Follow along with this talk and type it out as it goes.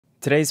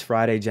Today's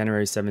Friday,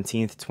 January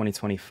 17th,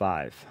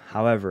 2025.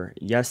 However,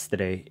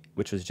 yesterday,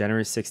 which was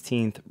January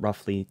 16th,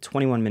 roughly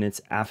 21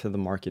 minutes after the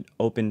market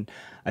opened,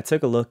 I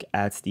took a look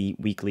at the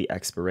weekly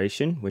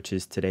expiration, which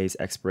is today's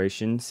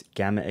expirations,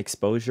 gamma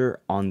exposure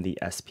on the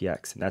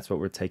SPX. And that's what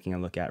we're taking a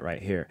look at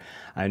right here.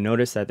 I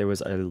noticed that there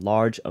was a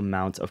large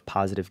amount of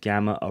positive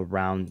gamma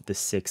around the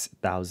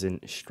 6,000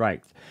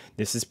 strike.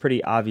 This is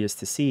pretty obvious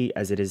to see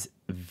as it is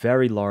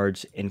very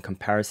large in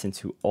comparison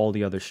to all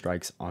the other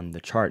strikes on the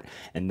chart,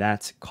 and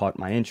that caught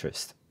my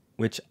interest,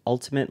 which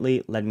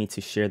ultimately led me to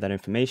share that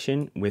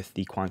information with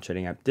the quant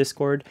trading app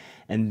Discord,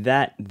 and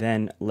that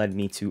then led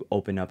me to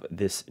open up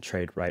this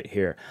trade right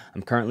here.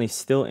 I'm currently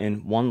still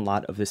in one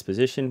lot of this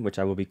position, which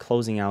I will be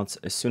closing out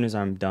as soon as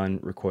I'm done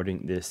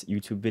recording this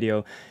YouTube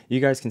video. You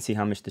guys can see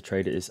how much the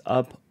trade is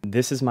up.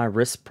 This is my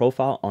risk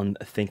profile on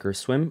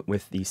Thinkorswim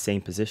with the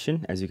same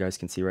position. As you guys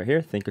can see right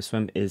here,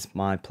 Thinkorswim is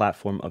my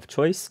platform of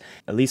choice,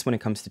 at least when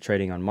it comes to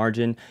trading on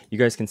margin. You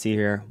guys can see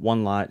here,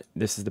 one lot,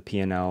 this is the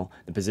P&L.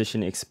 The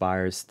position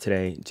expires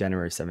today,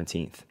 January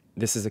 17th.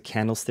 This is a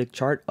candlestick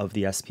chart of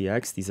the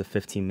SPX. These are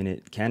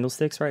 15-minute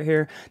candlesticks right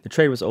here. The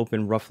trade was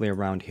open roughly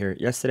around here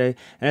yesterday,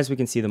 and as we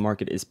can see, the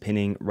market is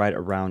pinning right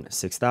around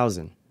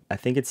 6,000. I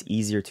think it's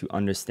easier to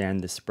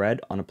understand the spread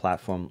on a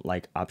platform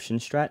like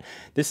OptionStrat.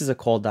 This is a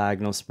call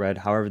diagonal spread.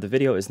 However, the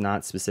video is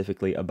not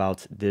specifically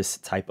about this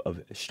type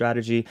of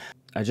strategy.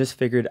 I just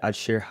figured I'd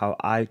share how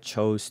I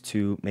chose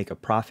to make a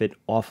profit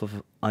off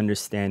of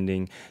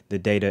understanding the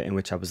data in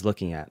which I was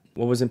looking at.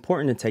 What was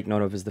important to take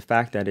note of is the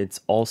fact that it's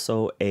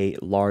also a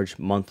large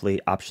monthly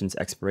options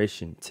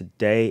expiration.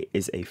 Today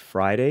is a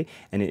Friday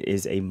and it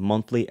is a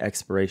monthly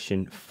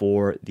expiration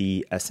for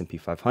the S&P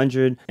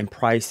 500, and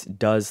price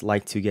does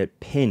like to get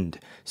pinned.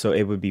 So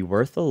it would be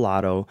worth a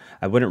lotto.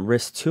 I wouldn't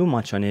risk too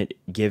much on it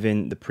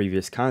given the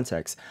previous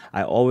context.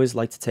 I always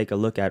like to take a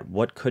look at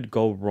what could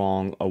go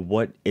wrong or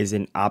what is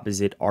an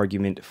opposite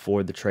argument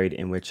for the trade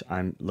in which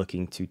I'm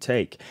looking to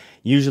take.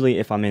 Usually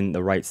if I'm in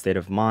the right state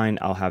of mind,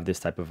 I'll have this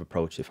type of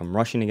approach. If I'm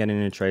rushing to get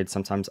in a trade,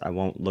 sometimes I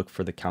won't look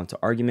for the counter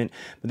argument,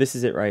 but this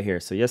is it right here.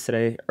 So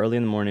yesterday, early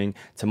in the morning,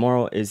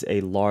 tomorrow is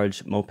a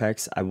large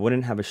MOPEX. I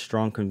wouldn't have a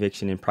strong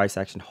conviction in price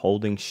action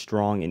holding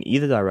strong in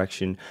either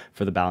direction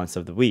for the balance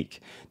of the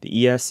week.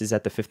 The ES is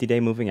at the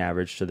 50-day moving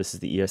average. So this is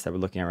the ES that we're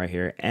looking at right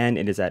here, and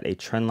it is at a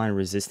trendline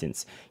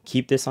resistance.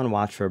 Keep this on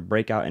watch for a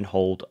breakout and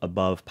hold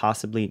above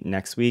possibly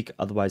next week.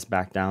 Otherwise,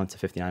 back down to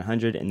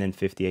 5,900 and then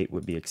 58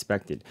 would be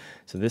expected.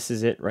 So this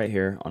is it right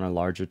here on a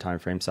larger time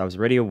frame. So I was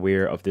already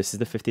aware of this is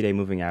the 50-day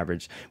moving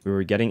average. We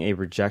were getting a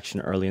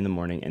rejection early in the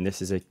morning, and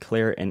this is a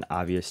clear and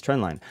obvious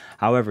trend line.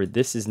 However,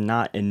 this is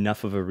not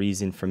enough of a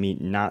reason for me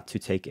not to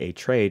take a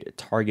trade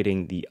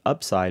targeting the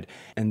upside,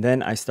 and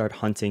then I start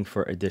hunting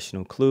for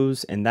additional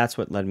clues, and that's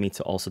what led me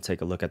to also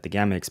take a look at the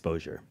gamma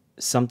exposure.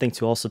 Something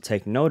to also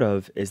take note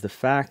of is the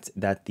fact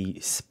that the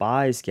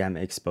SPY's gamma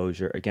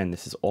exposure, again,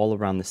 this is all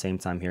around the same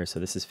time here. So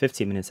this is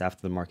 15 minutes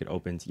after the market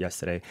opened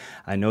yesterday.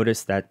 I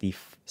noticed that the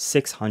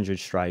 600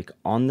 strike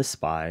on the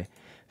SPY,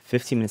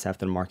 15 minutes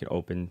after the market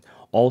opened,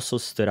 also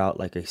stood out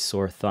like a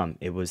sore thumb.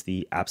 It was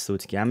the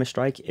absolute gamma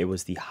strike. It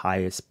was the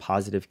highest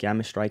positive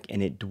gamma strike,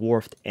 and it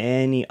dwarfed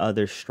any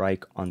other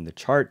strike on the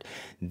chart.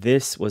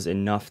 This was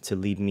enough to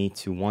lead me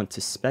to want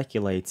to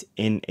speculate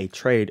in a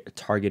trade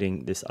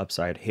targeting this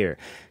upside here.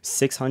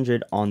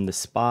 600 on the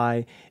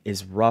SPY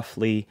is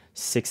roughly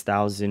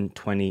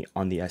 6,020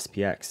 on the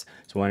SPX.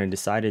 So when I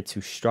decided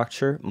to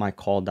structure my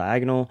call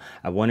diagonal,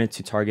 I wanted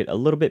to target a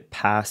little bit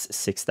past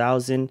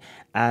 6,000,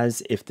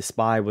 as if the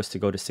SPY was to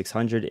go to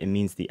 600, it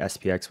means the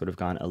SPX would have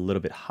gone a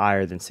little bit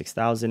higher than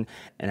 6,000.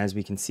 And as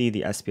we can see,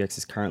 the SPX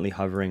is currently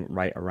hovering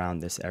right around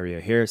this area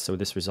here. So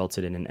this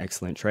resulted in an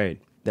excellent trade.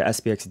 The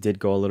SPX did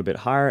go a little bit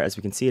higher. As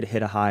we can see, it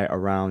hit a high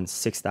around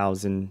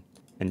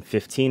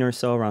 6,015 or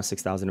so, around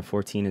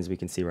 6,014, as we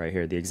can see right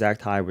here. The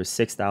exact high was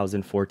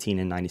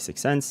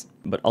 6,014.96,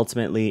 but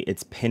ultimately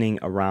it's pinning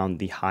around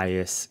the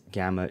highest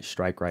gamma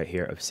strike right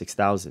here of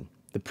 6,000.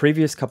 The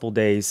previous couple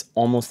days,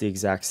 almost the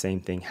exact same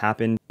thing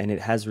happened, and it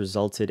has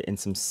resulted in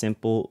some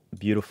simple,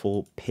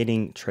 beautiful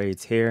pitting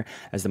trades here,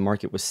 as the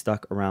market was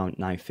stuck around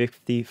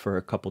 950 for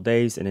a couple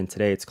days, and then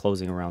today it's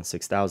closing around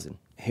 6,000.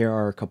 Here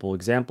are a couple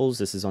examples.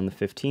 This is on the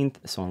 15th,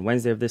 so on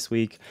Wednesday of this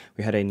week,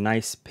 we had a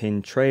nice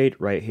pin trade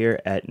right here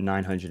at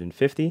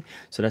 950.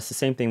 So that's the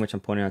same thing which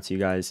I'm pointing out to you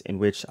guys, in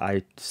which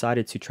I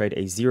decided to trade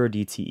a 0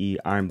 DTE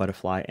iron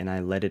butterfly, and I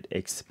let it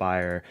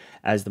expire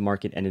as the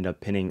market ended up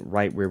pinning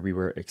right where we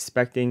were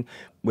expecting,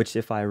 which,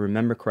 if I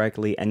remember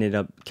correctly, ended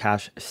up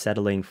cash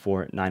settling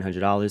for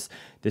 $900.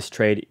 This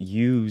trade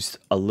used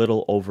a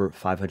little over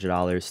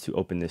 $500 to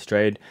open this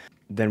trade.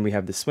 Then we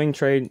have the swing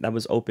trade that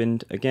was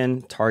opened,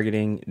 again,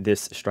 targeting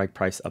this strike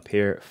price up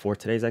here for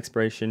today's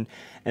expiration.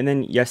 And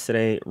then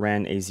yesterday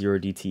ran a 0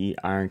 DTE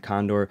iron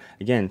condor,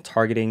 again,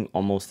 targeting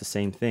almost the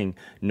same thing,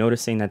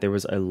 noticing that there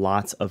was a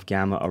lot of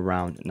gamma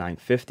around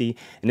 950.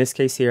 In this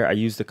case here, I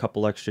used a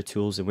couple extra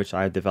tools in which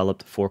I had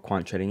developed for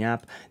quant trading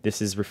app. This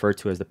is referred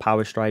to as the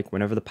power strike.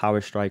 Whenever the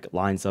power strike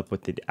lines up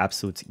with the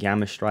absolute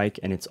gamma strike,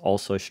 and it's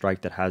also a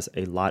strike that has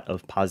a lot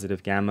of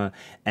positive gamma,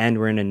 and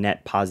we're in a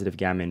net positive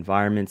gamma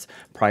environment,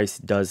 price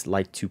does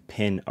like to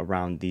pin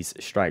around these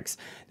strikes.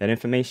 That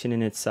information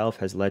in itself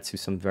has led to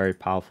some very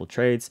powerful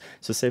trades.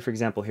 So say for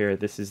example here,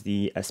 this is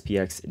the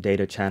SPX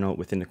data channel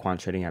within the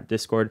quant trading app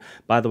Discord.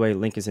 By the way,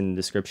 link is in the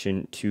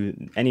description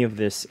to any of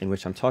this in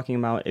which I'm talking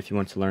about if you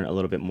want to learn a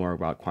little bit more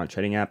about quant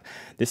trading app.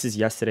 This is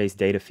yesterday's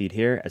data feed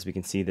here. As we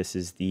can see, this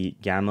is the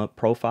gamma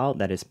profile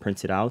that is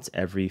printed out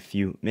every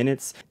few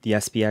minutes. The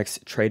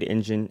SPX trade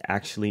engine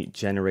actually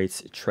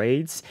generates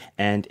trades,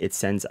 and it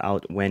sends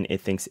out when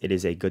it thinks it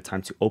is a good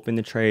time to open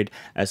the trade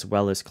as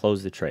well as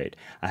close the trade.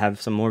 I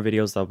have some more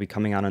videos that will be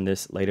coming out on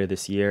this later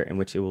this year in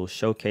which it will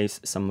showcase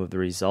some of the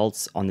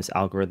results on this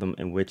algorithm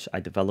in which I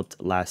developed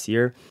last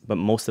year, but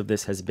most of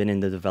this has been in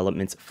the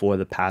development for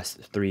the past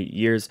 3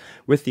 years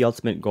with the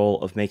ultimate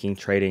goal of making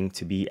trading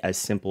to be as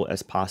simple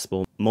as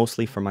possible,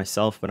 mostly for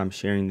myself, but I'm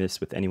sharing this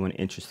with anyone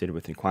interested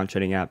within quant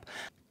trading app.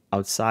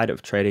 Outside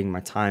of trading,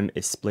 my time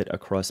is split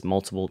across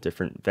multiple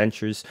different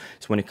ventures.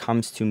 So when it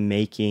comes to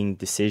making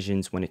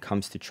decisions, when it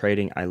comes to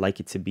trading, I like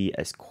it to be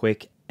as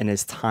quick and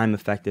as time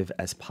effective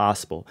as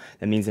possible.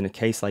 That means in a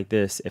case like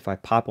this, if I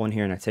pop on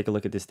here and I take a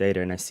look at this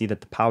data and I see that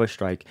the power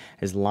strike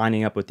is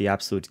lining up with the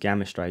absolute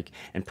gamma strike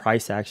and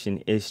price action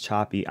is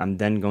choppy, I'm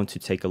then going to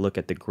take a look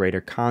at the greater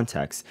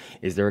context.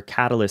 Is there a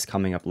catalyst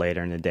coming up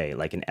later in the day,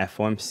 like an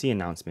FOMC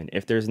announcement?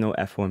 If there's no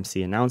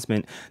FOMC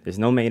announcement, there's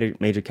no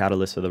major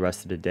catalyst for the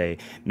rest of the day.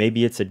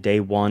 Maybe it's a day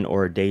 1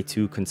 or a day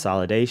 2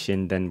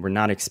 consolidation, then we're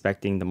not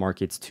expecting the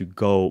markets to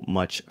go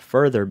much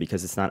further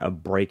because it's not a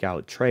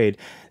breakout trade.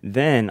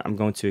 Then I'm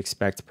going to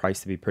expect price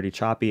to be pretty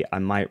choppy. I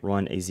might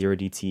run a 0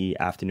 DTE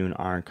afternoon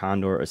iron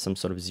condor or some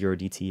sort of 0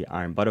 DTE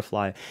iron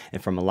butterfly.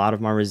 And from a lot of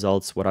my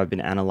results, what I've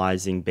been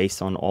analyzing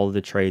based on all of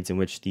the trades in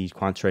which the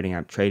quant trading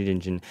app trade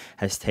engine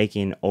has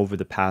taken over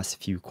the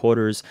past few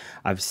quarters,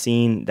 I've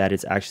seen that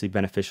it's actually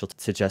beneficial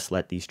to just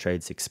let these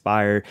trades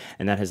expire.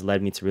 And that has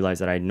led me to realize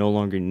that I no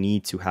longer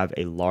need to have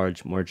a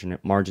large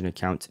margin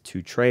account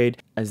to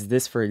trade. As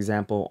this, for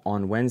example,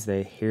 on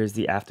Wednesday, here's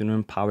the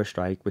afternoon power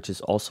strike, which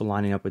is also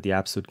lining up with the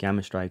absolute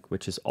gamma strike,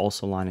 which is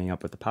also lining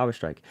up with the power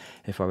strike.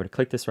 If I were to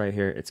click this right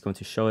here, it's going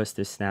to show us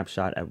this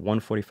snapshot at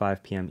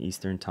 1:45 p.m.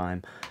 Eastern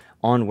time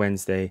on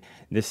Wednesday.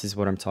 This is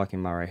what I'm talking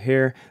about right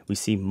here. We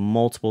see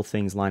multiple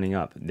things lining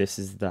up. This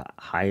is the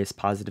highest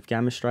positive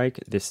gamma strike.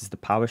 This is the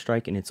power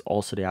strike, and it's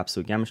also the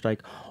absolute gamma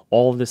strike.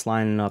 All of this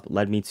lining up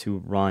led me to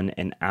run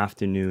an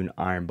afternoon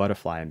iron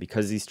butterfly. And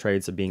because these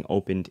trades are being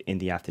opened in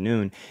the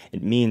afternoon,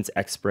 it means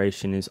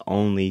expiration is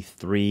only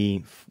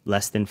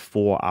less than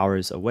 4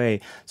 hours away.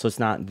 So it's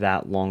not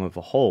that long of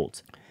a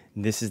hold.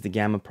 This is the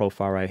gamma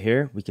profile right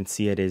here. We can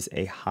see it is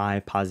a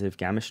high positive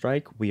gamma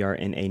strike. We are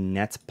in a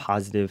net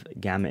positive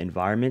gamma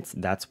environment.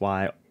 That's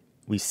why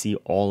we see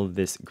all of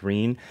this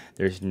green.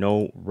 There's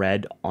no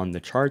red on the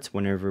charts.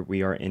 Whenever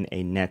we are in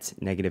a net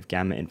negative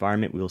gamma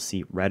environment, we will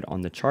see red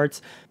on the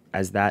charts,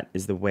 as that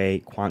is the way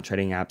quant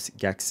trading app's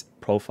GEX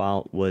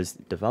profile was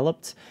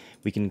developed.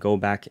 We can go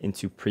back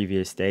into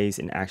previous days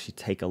and actually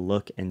take a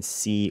look and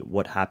see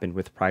what happened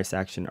with price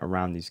action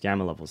around these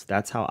gamma levels.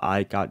 That's how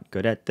I got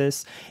good at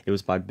this. It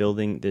was by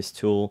building this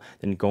tool,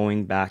 then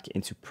going back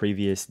into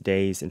previous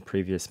days and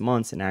previous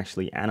months and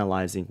actually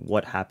analyzing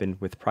what happened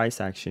with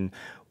price action,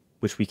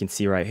 which we can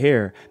see right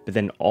here, but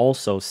then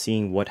also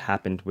seeing what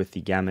happened with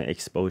the gamma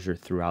exposure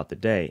throughout the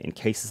day. In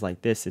cases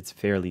like this, it's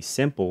fairly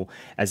simple,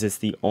 as it's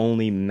the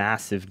only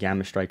massive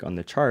gamma strike on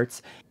the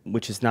charts,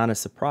 which is not a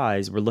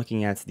surprise. We're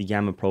looking at the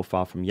gamma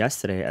profile from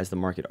yesterday as the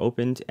market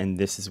opened, and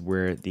this is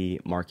where the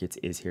market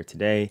is here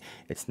today.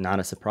 It's not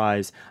a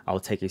surprise.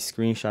 I'll take a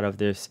screenshot of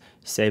this,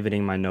 save it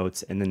in my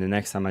notes, and then the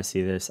next time I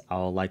see this,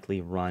 I'll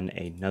likely run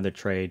another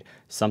trade,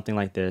 something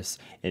like this,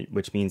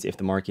 which means if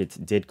the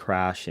market did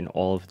crash and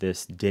all of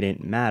this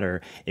didn't matter,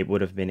 it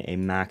would have been a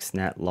max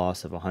net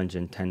loss of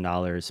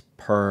 $110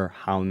 per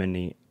how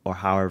many or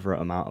however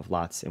amount of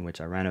lots in which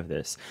I ran of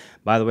this.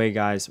 By the way,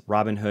 guys,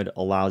 Robinhood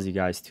allows you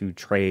guys to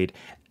trade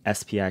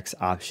SPX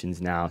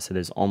options now, so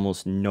there's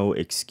almost no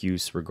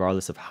excuse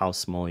regardless of how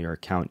small your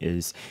account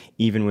is.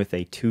 Even with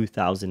a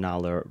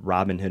 $2,000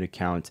 Robinhood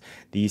account,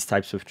 these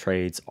types of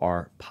trades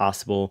are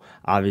possible.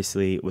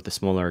 Obviously, with a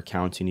smaller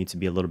account, you need to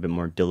be a little bit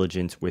more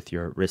diligent with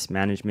your risk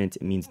management.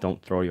 It means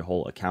don't throw your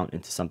whole account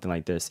into something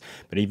like this.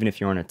 But even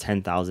if you're on a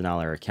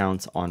 $10,000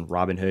 account on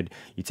Robinhood,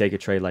 you take a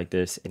trade like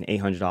this, an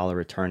 $800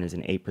 return is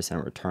an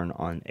 8% return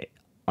on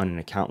on an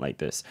account like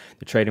this.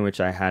 The trade in which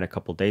I had a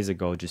couple days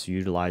ago, just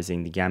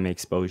utilizing the gamma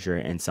exposure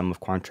and some of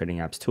Quant Trading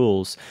App's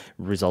tools,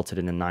 resulted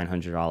in a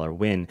 $900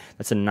 win.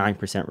 That's a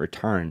 9%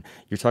 return.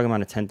 You're talking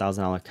about a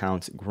 $10,000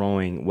 account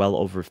growing well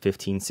over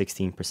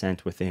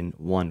 15-16% within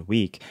 1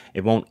 week.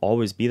 It won't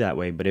always be that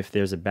way, but if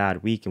there's a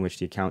bad week in which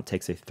the account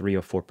takes a 3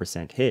 or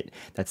 4% hit,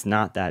 that's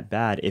not that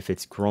bad if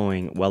it's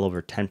growing well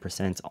over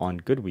 10% on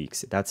good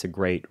weeks. That's a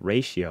great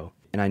ratio.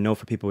 And I know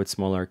for people with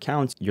smaller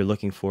accounts, you're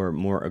looking for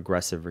more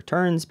aggressive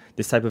returns.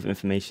 This type of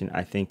information,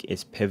 I think,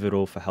 is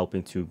pivotal for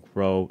helping to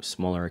grow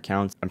smaller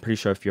accounts. I'm pretty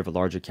sure if you have a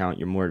large account,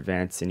 you're more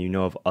advanced and you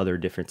know of other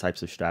different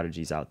types of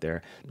strategies out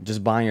there.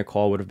 Just buying a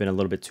call would have been a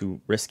little bit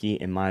too risky,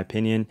 in my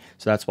opinion.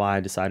 So that's why I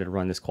decided to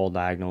run this call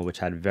diagonal, which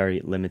had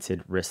very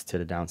limited risk to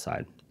the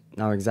downside.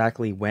 Now,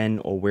 exactly when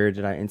or where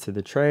did I enter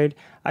the trade?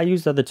 I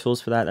used other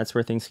tools for that. That's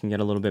where things can get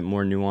a little bit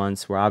more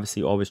nuanced. We're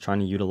obviously always trying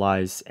to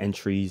utilize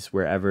entries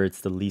wherever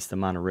it's the least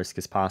amount of risk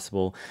as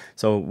possible.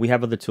 So we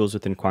have other tools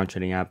within Quant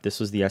Trading App. This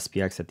was the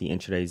SPX at the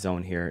intraday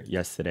zone here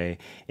yesterday,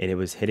 and it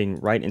was hitting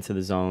right into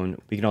the zone.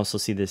 We can also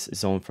see this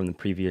zone from the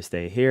previous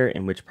day here,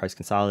 in which price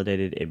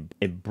consolidated.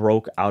 It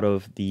broke out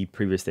of the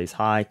previous day's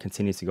high,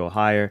 continues to go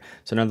higher.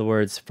 So in other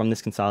words, from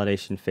this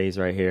consolidation phase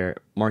right here,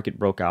 market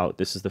broke out.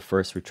 This is the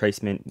first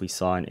retracement we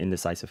saw an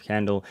indecisive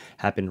candle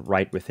happen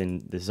right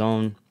within the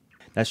zone.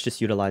 That's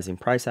just utilizing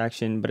price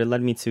action, but it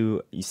led me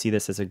to see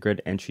this as a good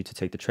entry to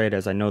take the trade,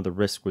 as I know the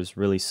risk was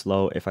really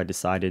slow if I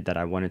decided that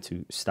I wanted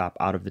to stop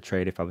out of the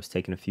trade if I was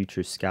taking a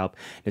futures scalp.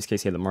 In this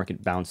case here, the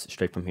market bounced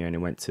straight from here and it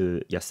went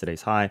to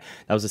yesterday's high.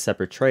 That was a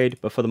separate trade,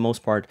 but for the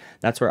most part,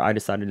 that's where I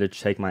decided to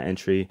take my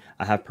entry.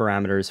 I have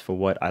parameters for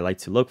what I like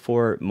to look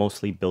for,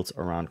 mostly built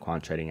around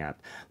Quant Trading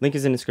App. Link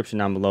is in the description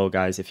down below,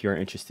 guys. If you're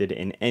interested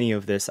in any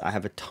of this, I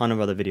have a ton of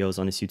other videos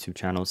on this YouTube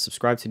channel.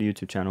 Subscribe to the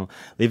YouTube channel,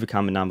 leave a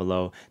comment down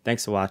below.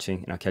 Thanks for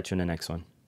watching, and I'll catch you in the next one.